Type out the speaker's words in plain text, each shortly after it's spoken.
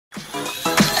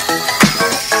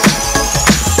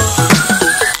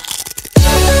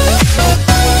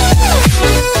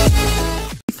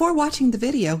watching the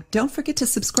video, don't forget to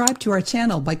subscribe to our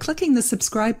channel by clicking the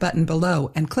subscribe button below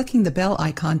and clicking the bell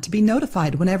icon to be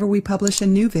notified whenever we publish a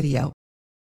new video.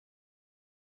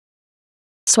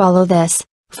 Swallow this,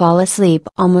 fall asleep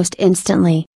almost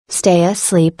instantly, stay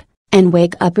asleep, and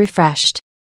wake up refreshed.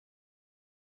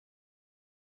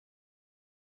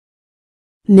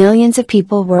 Millions of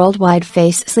people worldwide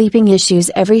face sleeping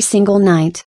issues every single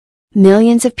night.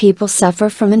 Millions of people suffer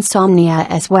from insomnia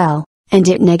as well, and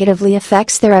it negatively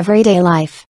affects their everyday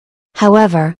life.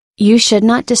 However, you should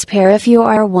not despair if you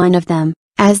are one of them,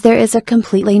 as there is a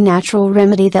completely natural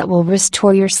remedy that will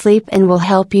restore your sleep and will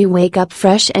help you wake up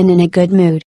fresh and in a good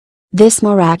mood. This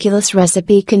miraculous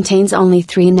recipe contains only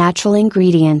 3 natural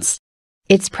ingredients.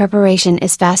 Its preparation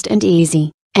is fast and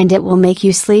easy, and it will make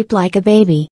you sleep like a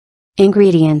baby.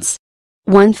 Ingredients: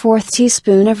 1/4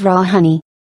 teaspoon of raw honey,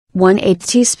 1/8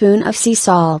 teaspoon of sea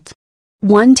salt,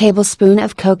 1 tablespoon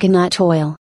of coconut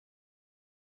oil.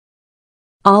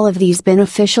 All of these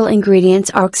beneficial ingredients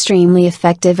are extremely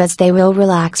effective as they will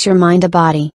relax your mind and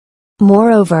body.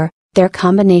 Moreover, their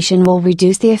combination will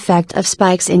reduce the effect of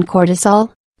spikes in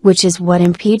cortisol, which is what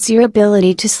impedes your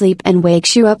ability to sleep and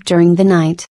wakes you up during the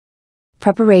night.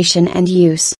 Preparation and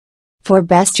use. For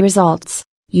best results,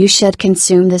 you should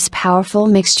consume this powerful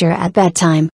mixture at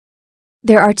bedtime.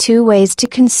 There are 2 ways to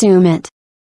consume it.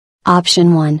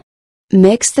 Option 1.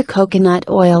 Mix the coconut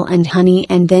oil and honey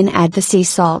and then add the sea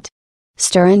salt.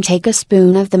 Stir and take a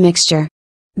spoon of the mixture.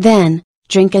 Then,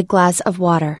 drink a glass of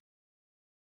water.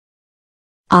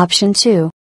 Option 2.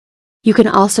 You can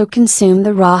also consume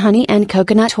the raw honey and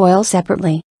coconut oil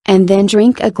separately, and then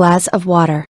drink a glass of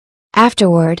water.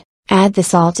 Afterward, add the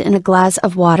salt in a glass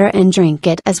of water and drink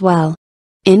it as well.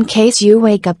 In case you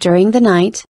wake up during the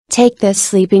night, take this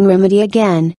sleeping remedy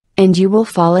again, and you will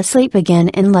fall asleep again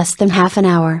in less than half an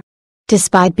hour.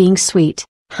 Despite being sweet,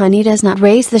 honey does not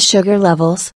raise the sugar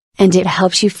levels, and it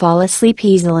helps you fall asleep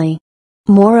easily.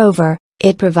 Moreover,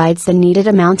 it provides the needed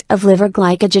amount of liver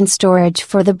glycogen storage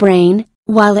for the brain,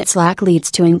 while its lack leads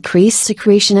to increased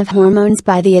secretion of hormones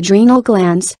by the adrenal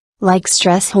glands, like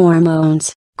stress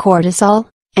hormones, cortisol,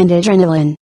 and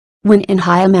adrenaline. When in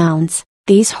high amounts,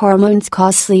 these hormones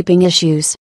cause sleeping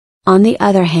issues. On the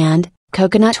other hand,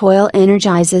 coconut oil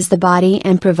energizes the body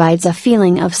and provides a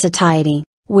feeling of satiety,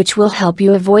 which will help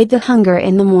you avoid the hunger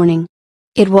in the morning.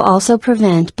 It will also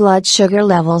prevent blood sugar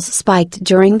levels spiked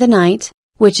during the night,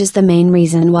 which is the main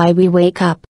reason why we wake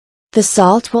up. The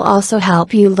salt will also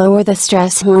help you lower the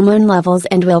stress hormone levels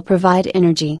and will provide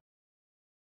energy.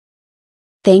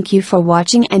 Thank you for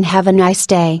watching and have a nice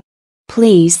day.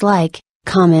 Please like,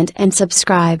 comment and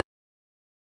subscribe.